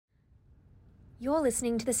You're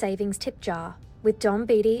listening to the Savings Tip Jar with Dom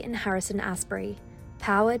Beattie and Harrison Asprey,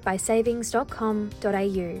 powered by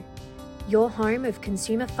savings.com.au, your home of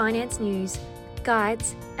consumer finance news,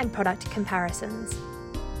 guides and product comparisons.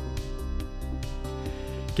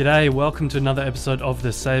 G'day, welcome to another episode of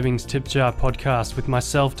the Savings Tip Jar podcast with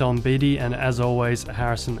myself, Dom Beattie, and as always,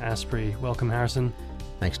 Harrison Asprey. Welcome, Harrison.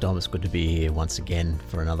 Thanks, Dom. It's good to be here once again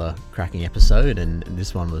for another cracking episode, and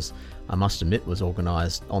this one was, I must admit, was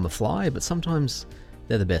organised on the fly, but sometimes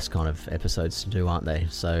they're the best kind of episodes to do, aren't they?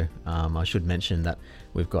 So I should mention that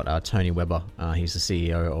we've got Tony Webber. He's the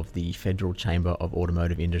CEO of the Federal Chamber of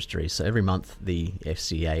Automotive Industry. So every month the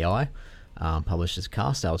FCAI publishes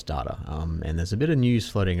car sales data, and there's a bit of news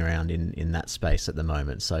floating around in that space at the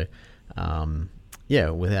moment. So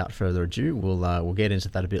without further ado, we'll get into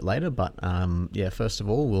that a bit later. But first of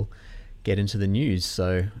all, we'll get into the news.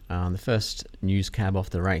 So the first news cab off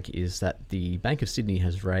the rank is that the Bank of Sydney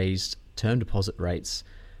has raised term deposit rates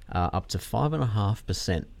up to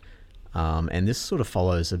 5.5%. And this sort of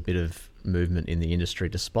follows a bit of movement in the industry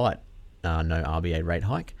despite no RBA rate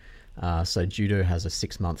hike. So Judo has a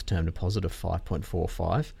 6-month term deposit of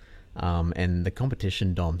 5.45. And the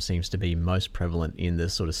competition, Dom, seems to be most prevalent in the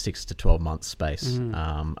sort of 6 to 12 month space,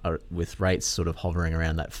 with rates sort of hovering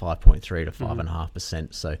around that 5.3 to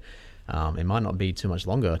 5.5%. So it might not be too much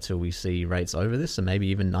longer till we see rates over this, and maybe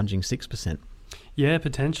even nudging 6%. Yeah,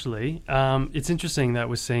 potentially. It's interesting that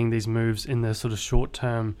we're seeing these moves in the sort of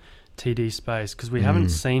short-term TD space because we haven't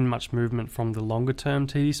seen much movement from the longer-term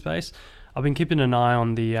TD space. I've been keeping an eye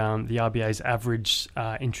on the RBA's average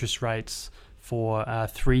interest rates for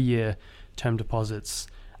 3-year term deposits,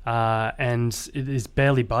 and it is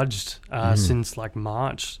barely budged since like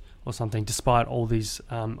March or something, despite all these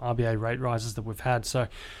RBA rate rises that we've had. So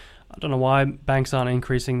I don't know why banks aren't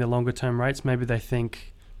increasing the longer term rates. Maybe they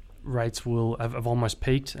think rates will have almost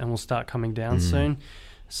peaked and will start coming down soon.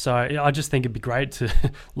 So I just think it'd be great to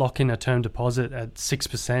lock in a term deposit at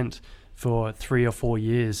 6% for 3 or 4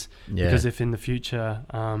 years, because if in the future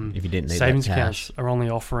if you didn't need savings that cash, accounts are only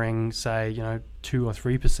offering, say, 2 or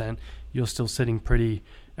 3%, you're still sitting pretty,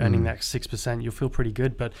 earning that 6%. You'll feel pretty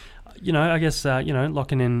good. But I guess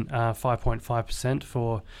locking in 5.5%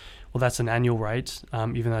 for, well, that's an annual rate,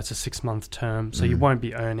 even though it's a 6-month term, so you won't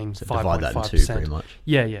be earning 5.5%. Divide that in two, pretty much.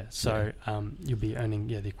 So you'll be earning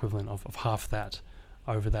the equivalent of half that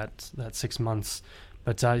over that 6 months,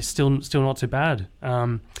 but still not too bad.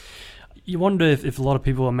 You wonder if a lot of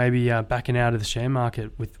people are maybe backing out of the share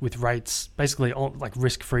market with rates, basically like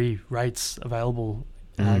risk-free rates available,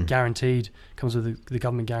 guaranteed, comes with the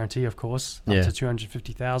government guarantee, of course, up to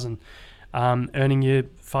 250,000, earning you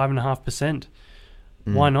 5.5%.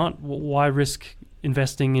 Why not? Why risk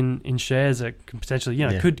investing in shares that can potentially,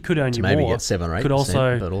 could earn you maybe more, get 7 or 8%, could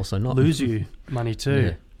also, but also not lose you money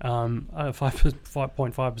too.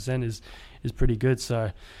 5.5% is pretty good.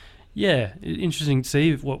 So interesting to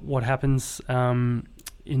see what happens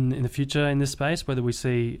in the future in this space, whether we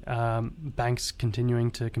see banks continuing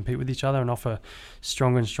to compete with each other and offer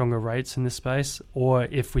stronger and stronger rates in this space, or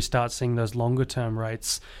if we start seeing those longer term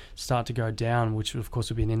rates start to go down, which of course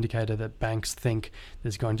would be an indicator that banks think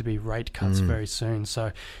there's going to be rate cuts very soon.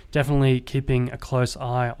 So definitely keeping a close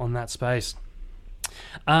eye on that space.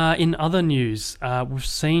 In other news, we've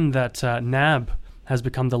seen that NAB has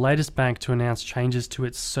become the latest bank to announce changes to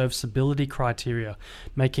its serviceability criteria,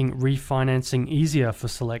 making refinancing easier for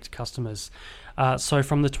select customers. So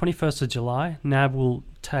from the 21st of July, NAB will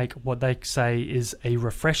take what they say is a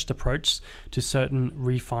refreshed approach to certain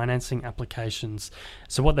refinancing applications.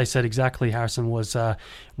 So what they said exactly, Harrison, was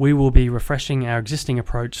we will be refreshing our existing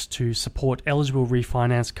approach to support eligible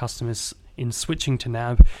refinance customers in switching to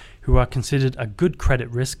NAB who are considered a good credit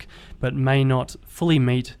risk but may not fully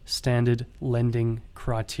meet standard lending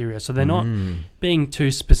criteria. So they're not being too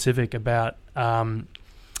specific about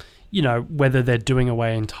whether they're doing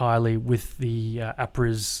away entirely with the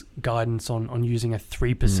APRA's guidance on using a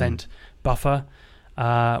 3% buffer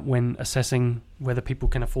when assessing whether people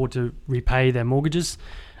can afford to repay their mortgages.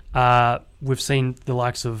 We've seen the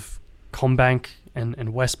likes of CommBank and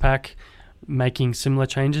Westpac making similar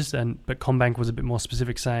changes, but CommBank was a bit more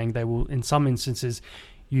specific, saying they will, in some instances,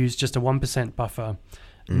 use just a 1% buffer.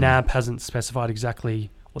 NAB hasn't specified exactly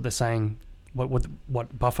what they're saying,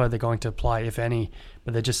 what buffer they're going to apply, if any,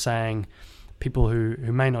 but they're just saying people who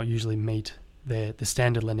may not usually meet the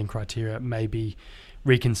standard lending criteria may be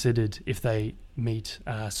reconsidered if they meet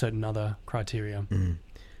certain other criteria.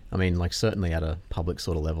 I mean, like, certainly at a public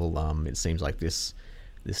sort of level, it seems like this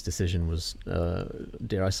decision was,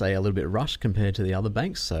 dare I say, a little bit rushed compared to the other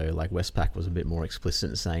banks. So like Westpac was a bit more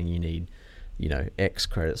explicit in saying you need X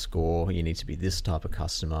credit score, you need to be this type of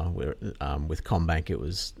customer. With CommBank, it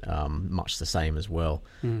was much the same as well.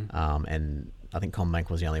 And I think CommBank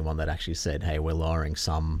was the only one that actually said, hey, we're lowering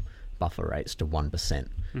some buffer rates to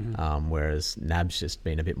 1%. Whereas NAB's just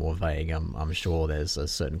been a bit more vague. I'm sure there's a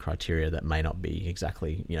certain criteria that may not be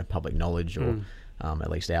exactly public knowledge or at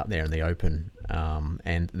least out there in the open.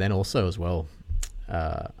 And then also as well,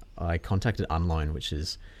 I contacted Unloan, which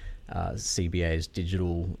is CBA's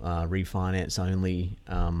digital refinance only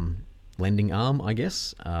lending arm, I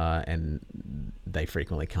guess, and they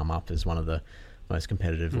frequently come up as one of the most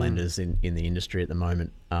competitive lenders in the industry at the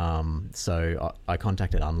moment. So I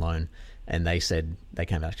contacted Unloan, and they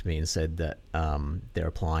came back to me and said that they're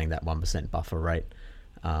applying that 1% buffer rate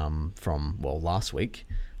from last week,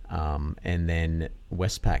 and then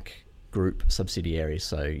Westpac Group subsidiaries,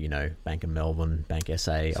 so Bank of Melbourne, Bank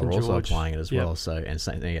SA are also applying it as well. So and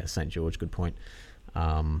St George, good point,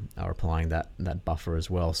 are applying that buffer as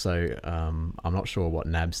well. So I'm not sure what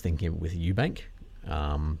NAB's thinking with UBank.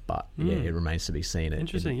 But it remains to be seen.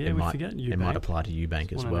 Interesting. It we forget UBank. It might apply to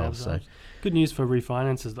UBank as well. So good news for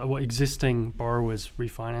refinances. Existing borrowers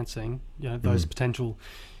refinancing. Those potential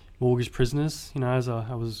mortgage prisoners. As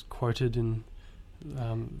I was quoted in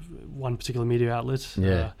one particular media outlet.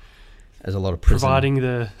 There's a lot of providing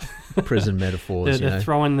the prison metaphors. They're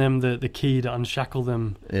throwing them the key to unshackle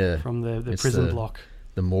them from the prison block.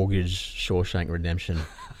 The mortgage Shawshank Redemption.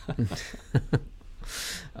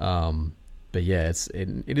 But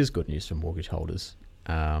it is good news for mortgage holders.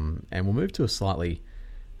 And we'll move to a slightly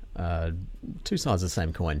two sides of the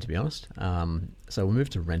same coin, to be honest. So we'll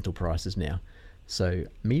move to rental prices now. So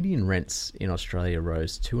median rents in Australia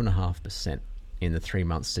rose 2.5% in the 3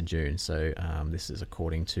 months to June. So this is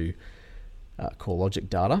according to CoreLogic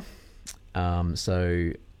data.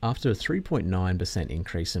 So after a 3.9%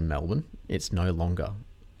 increase in Melbourne, it's no longer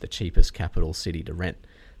the cheapest capital city to rent.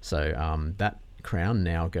 So that crown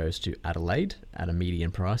now goes to Adelaide at a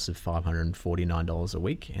median price of $549 a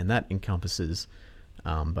week, and that encompasses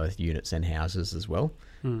both units and houses as well.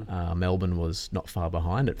 Melbourne was not far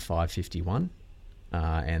behind at $551,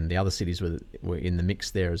 and the other cities were in the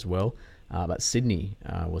mix there as well. But Sydney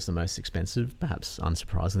was the most expensive, perhaps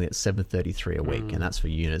unsurprisingly, at $733 a week, and that's for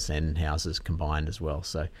units and houses combined as well.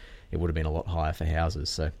 So it would have been a lot higher for houses.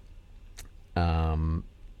 So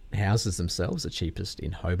houses themselves are cheapest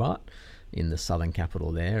in Hobart, in the southern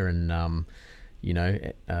capital there, and the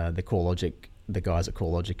guys at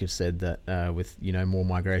CoreLogic have said that with more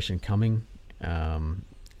migration coming,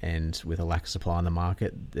 and with a lack of supply in the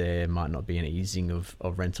market, there might not be an easing of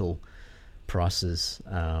rental prices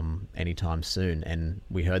anytime soon. And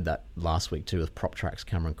we heard that last week too with PropTrack's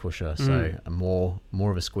Cameron Kusher. So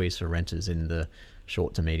more of a squeeze for renters in the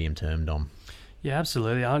short to medium term, Dom. Yeah,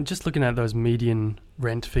 absolutely. I'm just looking at those median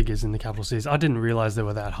rent figures in the capital cities. I didn't realise they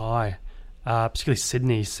were that high. Particularly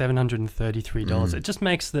Sydney, $733. It just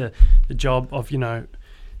makes the job of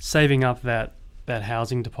saving up that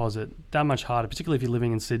housing deposit that much harder, particularly if you're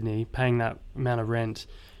living in Sydney, paying that amount of rent,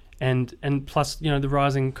 and plus the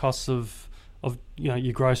rising costs of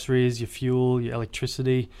your groceries, your fuel, your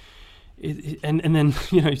electricity, and then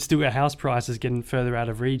you still got house prices getting further out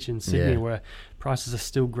of reach in Sydney, where prices are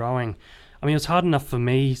still growing. I mean, it's hard enough for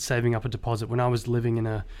me saving up a deposit when I was living in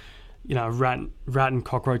a rat and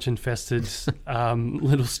cockroach infested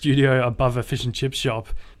little studio above a fish and chip shop,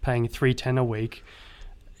 paying $310 a week.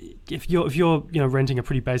 If you're renting a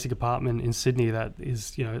pretty basic apartment in Sydney that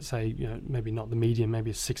is maybe not the median,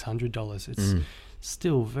 maybe it's $600. It's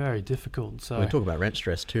still very difficult. So we talk about rent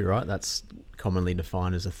stress too, right? That's commonly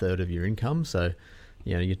defined as a third of your income. So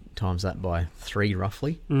you times that by 3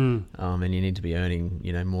 roughly, and you need to be earning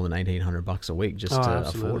more than $1,800 a week just to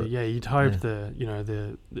afford it. Yeah, you'd hope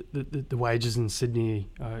the wages in Sydney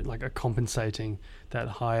are compensating that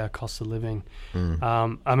higher cost of living.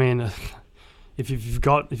 I mean, if you've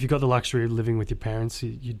got the luxury of living with your parents,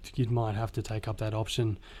 you might have to take up that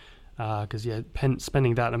option, because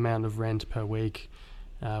spending that amount of rent per week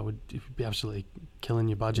would be absolutely killing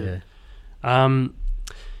your budget.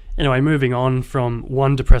 Anyway, moving on from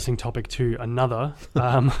one depressing topic to another,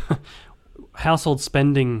 household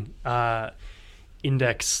spending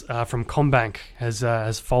index from CommBank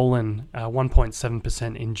has fallen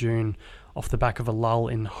 1.7% in June off the back of a lull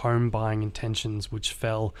in home buying intentions, which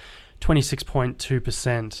fell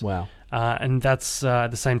 26.2%. Wow. And that's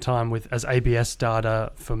at the same time as ABS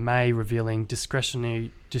data for May revealing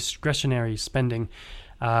discretionary spending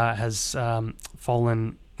has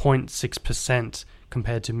fallen 0.6%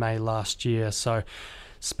 compared to May last year. So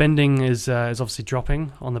spending is obviously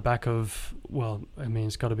dropping on the back of,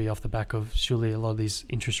 it's got to be off the back of surely a lot of these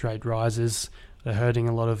interest rate rises. They're hurting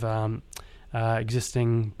a lot of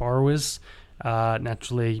existing borrowers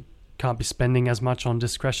naturally can't be spending as much on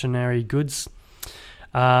discretionary goods.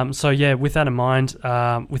 With that in mind,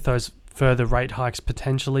 with those further rate hikes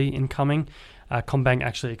potentially incoming, CommBank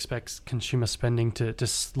actually expects consumer spending to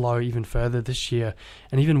slow even further this year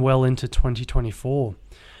and even well into 2024.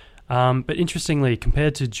 But interestingly,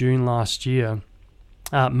 compared to June last year,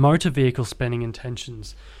 motor vehicle spending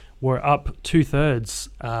intentions were up 2/3,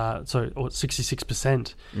 or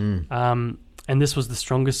 66%. And this was the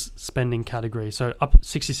strongest spending category, so up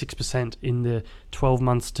 66% in the 12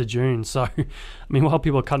 months to June. So, I mean, while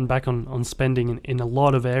people are cutting back on spending in a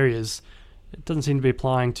lot of areas, it doesn't seem to be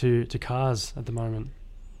applying to cars at the moment.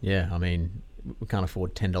 Yeah, I mean, we can't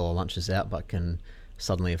afford $10 lunches out, but can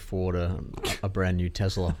suddenly afford a brand new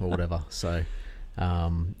Tesla or whatever. So,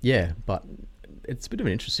 but it's a bit of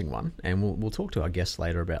an interesting one, and we'll talk to our guests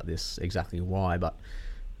later about this, exactly why, but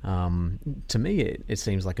to me, it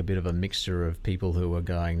seems like a bit of a mixture of people who are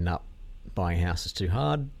going, "Nup, buying a house is too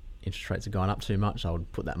hard. Interest rates are going up too much. I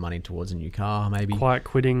would put that money towards a new car, maybe." Quiet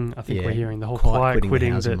quitting. I think we're hearing the whole quiet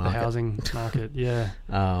quitting the housing market. Yeah.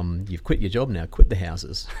 You've quit your job now. Quit the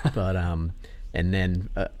houses. But and then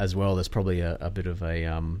as well, there's probably a bit of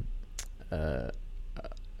a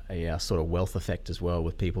sort of wealth effect as well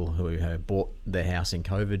with people who have bought their house in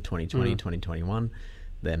COVID 2020, 2021.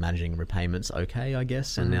 They're managing repayments okay, I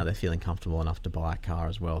guess, and now they're feeling comfortable enough to buy a car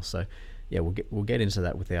as well. So, yeah, we'll get into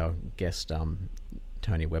that with our guest,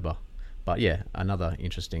 Tony Webber. But yeah, another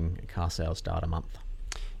interesting car sales data month.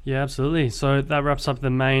 Yeah, absolutely. So that wraps up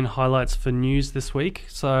the main highlights for news this week.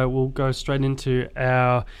 So we'll go straight into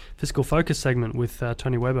our Fiscal Focus segment with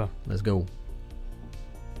Tony Webber. Let's go.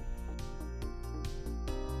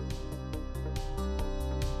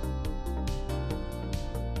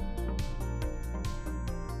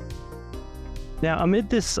 Now, amid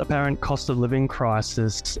this apparent cost of living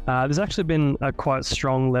crisis, there's actually been quite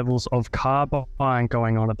strong levels of car buying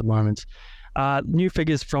going on at the moment. New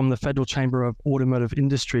figures from the Federal Chamber of Automotive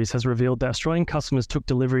Industries has revealed that Australian customers took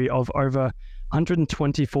delivery of over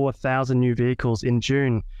 124,000 new vehicles in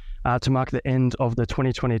June to mark the end of the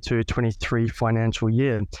 2022-23 financial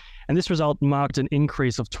year. And this result marked an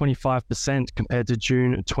increase of 25% compared to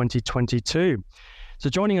June 2022. So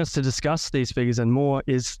joining us to discuss these figures and more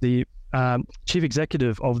is the Chief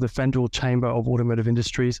Executive of the Federal Chamber of Automotive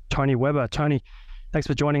Industries, Tony Webber. Tony, thanks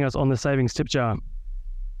for joining us on the Savings Tip Jar.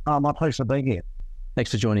 My pleasure being here.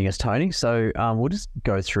 Thanks for joining us, Tony. So we'll just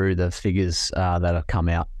go through the figures that have come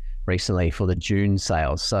out recently for the June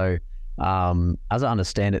sales. So as I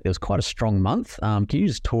understand it, there was quite a strong month. Can you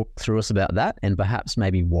just talk through us about that and perhaps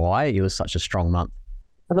maybe why it was such a strong month?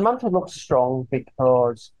 So the month looks strong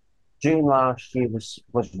because June last year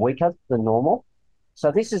was weaker than normal. So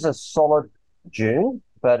this is a solid June,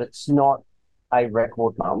 but it's not a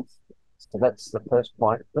record month. So that's the first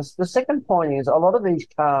point. The second point is a lot of these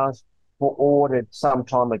cars were ordered some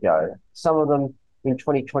time ago, some of them in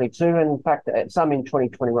 2022, and in fact, some in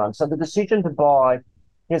 2021. So the decision to buy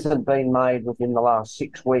hasn't been made within the last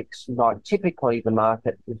 6 weeks, like typically the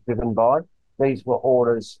market is driven by. These were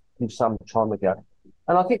orders from some time ago.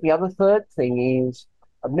 And I think the other third thing is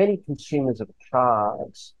many consumers of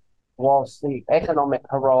cars, whilst the economic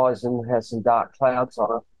horizon has some dark clouds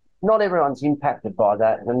on it, not everyone's impacted by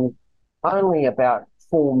that. And only about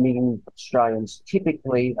 4 million Australians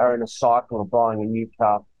typically are in a cycle of buying a new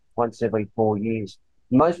car once every 4 years.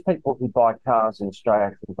 Most people who buy cars in Australia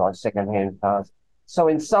actually buy second-hand cars. So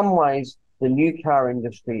in some ways, the new car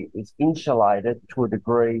industry is insulated to a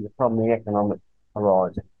degree from the economic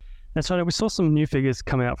horizon. And so we saw some new figures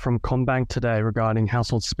come out from CommBank today regarding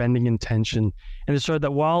household spending intention. And it showed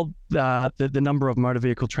that while the number of motor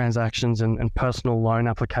vehicle transactions and personal loan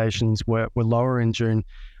applications were lower in June,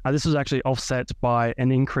 this was actually offset by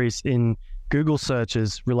an increase in Google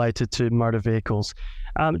searches related to motor vehicles.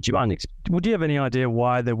 Would you have any idea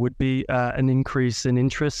why there would be an increase in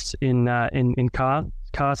interest in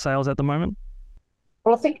car sales at the moment?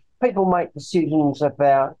 Well, I think people make decisions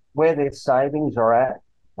about where their savings are at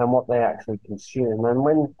and what they actually consume. And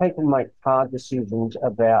when people make hard decisions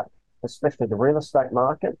about, especially the real estate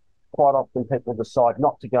market, quite often people decide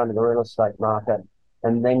not to go into the real estate market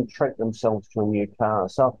and then treat themselves to a new car.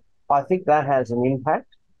 So I think that has an impact.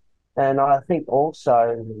 And I think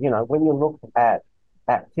also, when you look at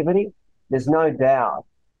activity, there's no doubt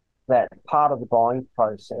that part of the buying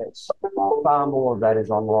process, far more of that is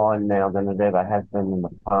online now than it ever has been in the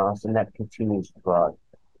past, and that continues to grow.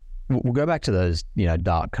 We'll go back to those,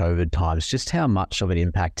 dark COVID times. Just how much of an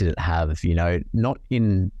impact did it have? Not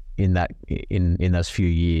in those few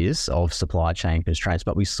years of supply chain constraints,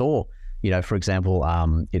 but we saw, for example,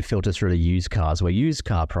 it filtered through the used cars, where used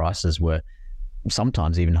car prices were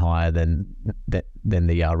sometimes even higher than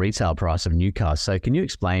the retail price of new cars. So can you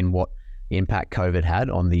explain what impact COVID had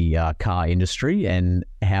on the car industry and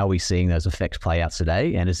how we're seeing those effects play out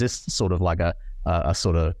today? And is this sort of like a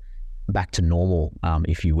sort of back to normal,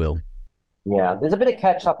 if you will? Yeah, there's a bit of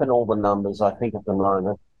catch up in all the numbers, I think, at the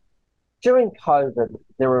moment. During COVID,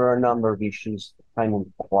 there were a number of issues that came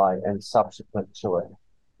into play and subsequent to it.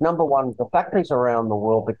 Number one, the factories around the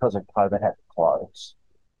world, because of COVID, had to close.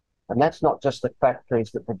 And that's not just the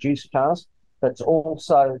factories that produce cars, but it's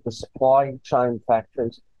also the supply chain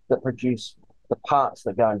factories that produce the parts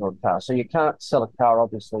that go into a car. So you can't sell a car,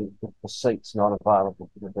 obviously, if the seat's not available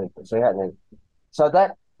for the vehicle. So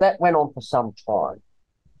that went on for some time.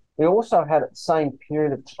 We also had at the same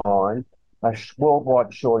period of time a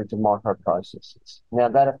worldwide shortage of microprocessors. Now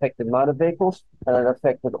that affected motor vehicles and it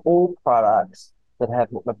affected all products that have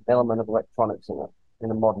an element of electronics in it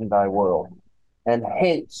in a modern day world. And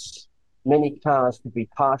hence, many cars could be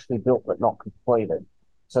partially built but not completed.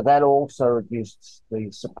 So that also reduced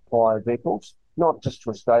the supply of vehicles, not just to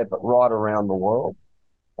Australia, but right around the world.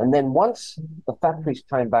 And then once the factories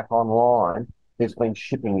came back online, there's been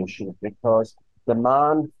shipping issues because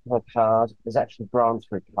demand for cars has actually grown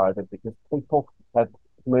through COVID because people have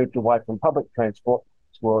moved away from public transport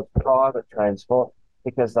towards private transport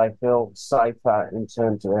because they feel safer in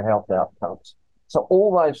terms of their health outcomes. So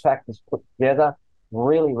all those factors put together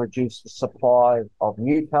really reduced the supply of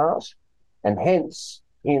new cars, and hence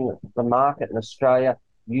in the market in Australia,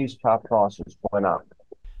 used car prices went up.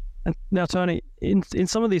 And now, Tony, in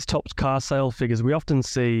some of these top car sale figures, we often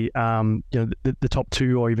see the top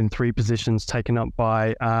 2 or even 3 positions taken up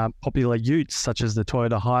by popular utes such as the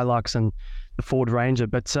Toyota Hilux and the Ford Ranger.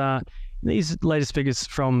 But these latest figures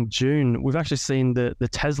from June, we've actually seen the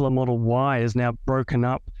Tesla Model Y has now broken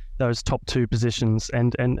up those top 2 positions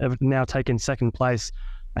and have now taken second place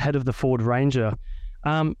ahead of the Ford Ranger.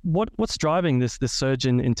 What's driving this surge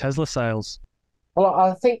in Tesla sales? Well,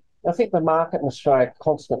 I think the market in Australia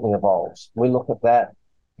constantly evolves. We look at that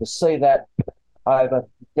to see that over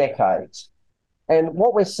decades. And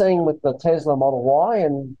what we're seeing with the Tesla Model Y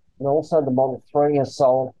and also the Model 3 has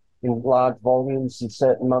sold in large volumes in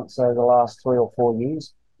certain months over the last 3 or 4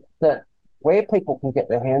 years, that where people can get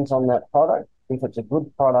their hands on that product, if it's a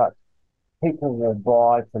good product, people will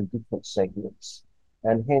buy from different segments.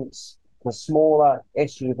 And hence, the smaller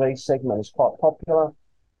SUV segment is quite popular.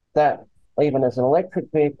 That even as an electric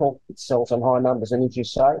vehicle, it sells in high numbers. And as you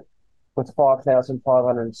say, with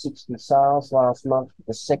 5,560 sales last month,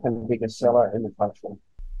 the second biggest seller in the country.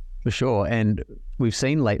 For sure. And we've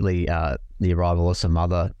seen lately the arrival of some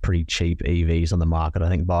other pretty cheap EVs on the market, I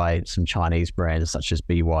think by some Chinese brands such as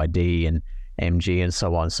BYD and MG and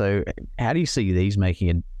so on. So how do you see these making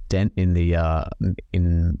a dent in the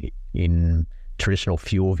in traditional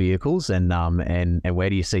fuel vehicles, and where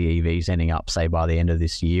do you see EVs ending up, say, by the end of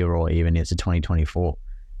this year or even into 2024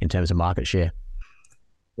 in terms of market share?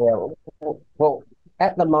 Yeah, well,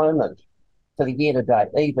 at the moment, for the year to date,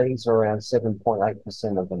 EVs are around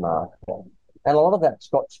 7.8% of the market. And a lot of that's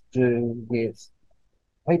got to do with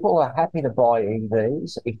people are happy to buy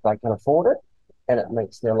EVs if they can afford it and it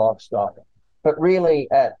meets their lifestyle. But really,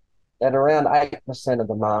 at around 8% of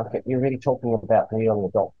the market, you're really talking about the early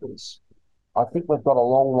adopters. I think we've got a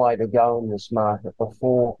long way to go in this market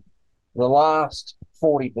before the last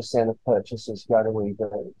 40% of purchases go to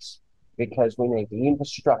EVs, because we need the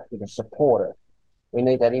infrastructure to support it. We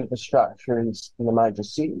need that infrastructure in the major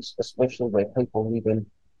cities, especially where people live in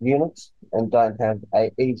units and don't have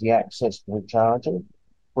easy access to recharging.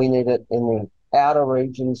 We need it in the outer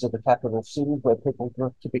regions of the capital cities where people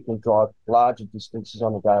typically drive larger distances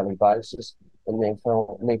on a daily basis and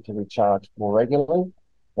therefore need to recharge more regularly.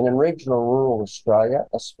 And in regional rural Australia,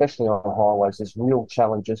 especially on highways, there's real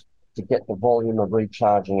challenges to get the volume of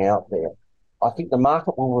recharging out there. I think the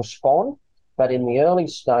market will respond, but in the early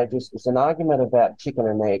stages, it's an argument about chicken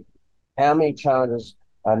and egg. How many chargers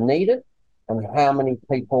are needed and how many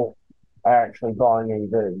people are actually buying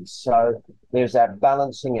EVs. So there's that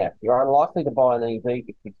balancing act. You're unlikely to buy an EV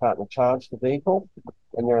if you can't recharge the vehicle,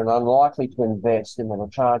 and you're unlikely to invest in the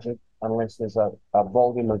recharging unless there's a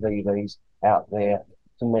volume of EVs out there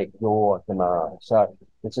to meet your demand. So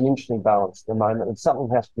it's an interesting balance at the moment, and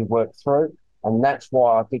something has to be worked through. And that's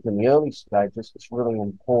why I think in the early stages, it's really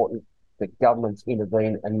important that governments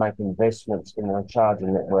intervene and make investments in the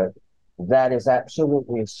charging network. That is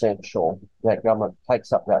absolutely essential that government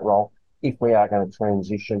takes up that role if we are going to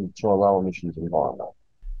transition to a low emissions environment.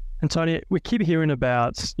 And Tony, we keep hearing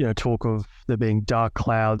about, talk of there being dark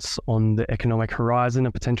clouds on the economic horizon,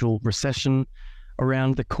 a potential recession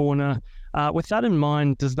around the corner. With that in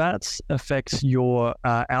mind, does that affect your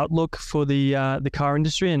outlook for the car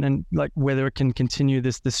industry and like whether it can continue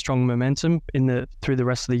this strong momentum through the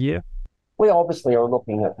rest of the year? We obviously are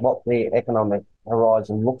looking at what the economic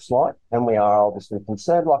horizon looks like, and we are obviously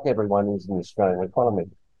concerned, like everyone is in the Australian economy.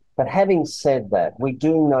 But having said that, we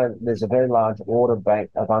do know that there's a very large order bank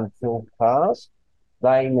of unfilled cars.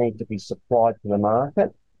 They need to be supplied to the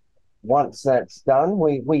market. Once that's done,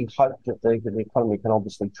 we hope that the economy can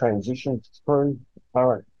obviously transition through the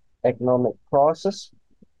current economic crisis,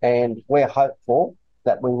 and we're hopeful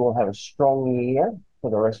that we will have a strong year for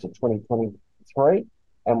the rest of 2023,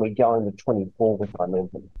 and we go into 24 with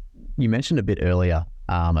momentum. You mentioned a bit earlier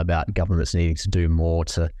about governments needing to do more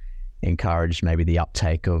to encourage maybe the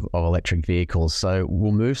uptake of electric vehicles. So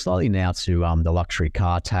we'll move slightly now to the luxury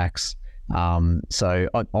car tax. So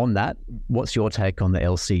on that, what's your take on the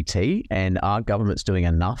LCT, and are governments doing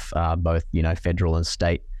enough, both federal and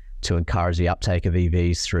state, to encourage the uptake of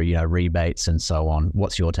EVs through rebates and so on?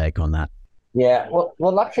 What's your take on that? Yeah, well,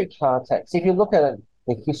 luxury car tax, if you look at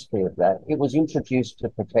the history of that, it was introduced to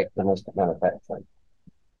protect domestic manufacturing.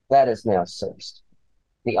 That has now ceased.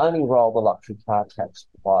 The only role the luxury car tax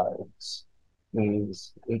plays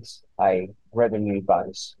is it's a revenue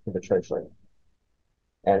base for the Treasury.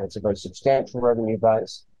 And it's a very substantial revenue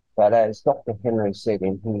base. But as Dr. Henry said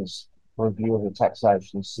in his review of the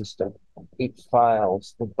taxation system, it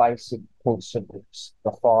fails the basic principles,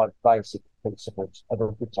 the 5 basic principles of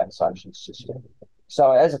a good taxation system.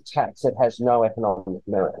 So as a tax, it has no economic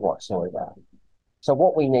merit whatsoever. So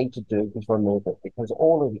what we need to do is remove it, because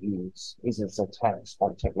all it is it's a tax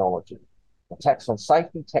on technology, a tax on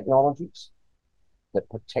safety technologies that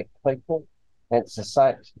protect people, and it's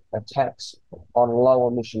a tax on low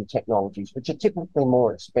emission technologies, which are typically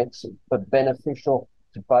more expensive but beneficial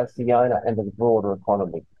to both the owner and to the broader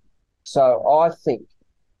economy. So I think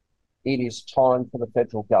it is time for the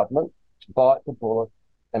federal government to bite the bullet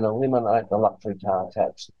and eliminate the luxury car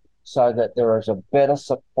tax so that there is a better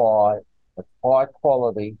supply of high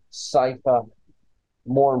quality, safer,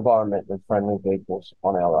 more environmentally friendly vehicles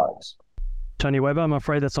on our roads. Tony Webber, I'm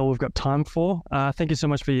afraid that's all we've got time for. Thank you so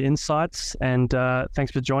much for your insights, and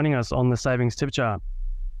thanks for joining us on the Savings Tip Jar.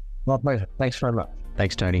 My pleasure. Thanks very much.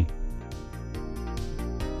 Thanks, Tony.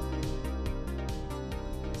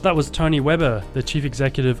 That was Tony Webber, the Chief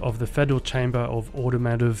Executive of the Federal Chamber of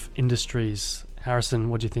Automotive Industries. Harrison,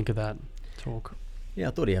 what do you think of that talk? Yeah,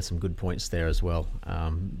 I thought he had some good points there as well,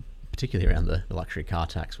 particularly around the luxury car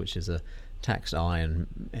tax, which is a tax I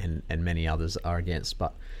and many others are against.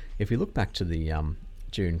 But if you look back to the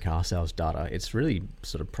June car sales data, it's really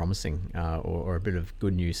sort of promising or a bit of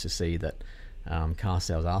good news to see that car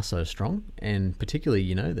sales are so strong. And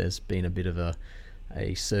particularly, there's been a bit of a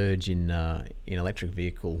surge in electric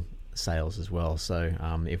vehicle sales as well. So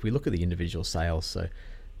if we look at the individual sales, so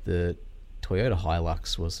the Toyota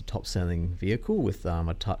Hilux was the top selling vehicle with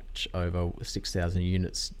a touch over 6,000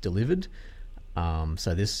 units delivered.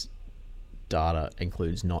 So this data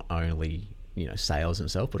includes not only sales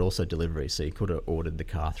themselves, but also delivery. So you could have ordered the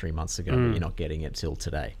car 3 months ago, but you're not getting it till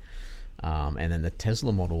today. And then the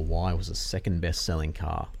Tesla Model Y was the second best selling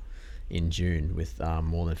car in June with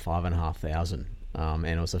more than 5,500. And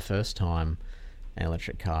it was the first time an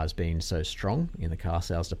electric car has been so strong in the car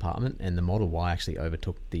sales department, and the Model Y actually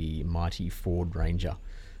overtook the mighty Ford Ranger,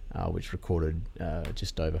 which recorded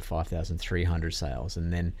just over 5,300 sales.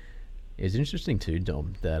 And then it's interesting too,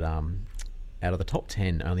 Dom, that out of the top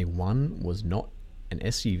 10, only one was not an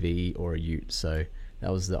SUV or a ute. So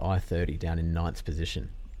that was the i30 down in 9th position.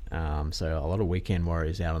 So a lot of weekend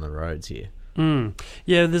warriors out on the roads here.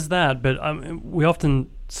 Yeah, there's that, but we often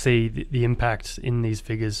see the impact in these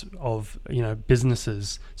figures of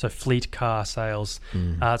businesses, so fleet car sales.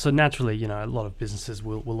 So naturally, a lot of businesses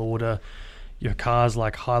will order your cars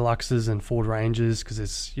like Hiluxes and Ford Rangers because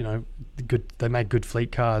it's good. They make good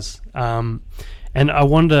fleet cars. And I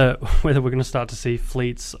wonder whether we're going to start to see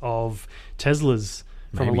fleets of Teslas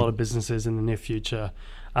from a lot of businesses in the near future.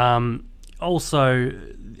 Also,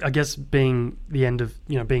 I guess being the end of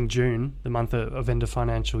being June, the month of end of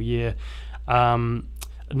financial year,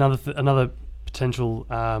 another potential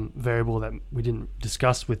variable that we didn't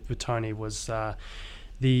discuss with Tony was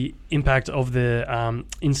the impact of the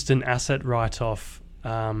instant asset write-off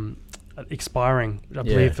expiring. I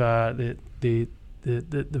believe the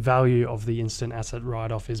value of the instant asset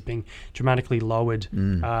write-off is being dramatically lowered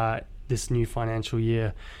this new financial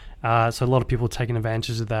year. So a lot of people taking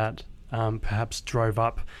advantage of that. Perhaps drove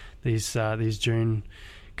up these June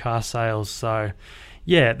car sales. So,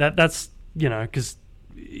 yeah, that's because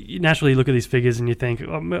you naturally look at these figures and you think,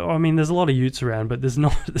 there's a lot of utes around, but there's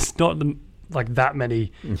not like that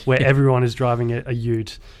many where everyone is driving a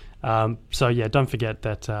ute. So yeah, don't forget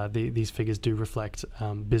that these figures do reflect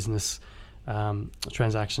business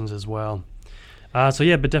transactions as well. So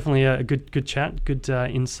yeah, but definitely a good chat, good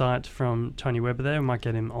insight from Tony Webber there. We might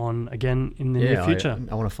get him on again in the near future.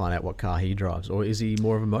 I want to find out what car he drives, or is he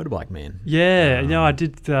more of a motorbike man? Yeah, I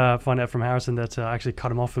did find out from Harrison that I actually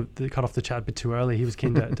cut off the chat a bit too early. He was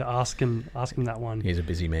keen to ask him that one. He's a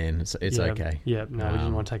busy man. It's okay. Yeah, no, we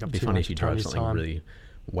didn't want to take up too much. It'd be funny if he drove something really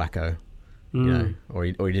wacko. You know, or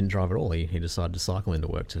he didn't drive at all. He decided to cycle into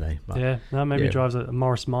work today. But, maybe he drives a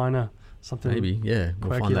Morris Minor. Something maybe,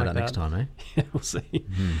 we'll find that out next time, eh? Yeah, we'll see.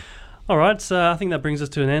 All right, so I think that brings us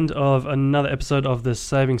to an end of another episode of the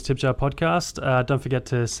Savings Tip Jar podcast. Don't forget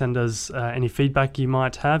to send us any feedback you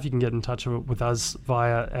might have. You can get in touch with us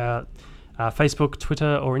via our Facebook,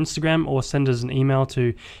 Twitter or Instagram, or send us an email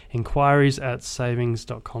to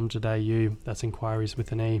inquiries@savings.com.au. That's inquiries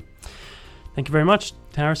with an E. Thank you very much,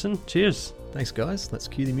 Harrison. Cheers. Thanks, guys. Let's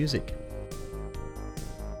cue the music.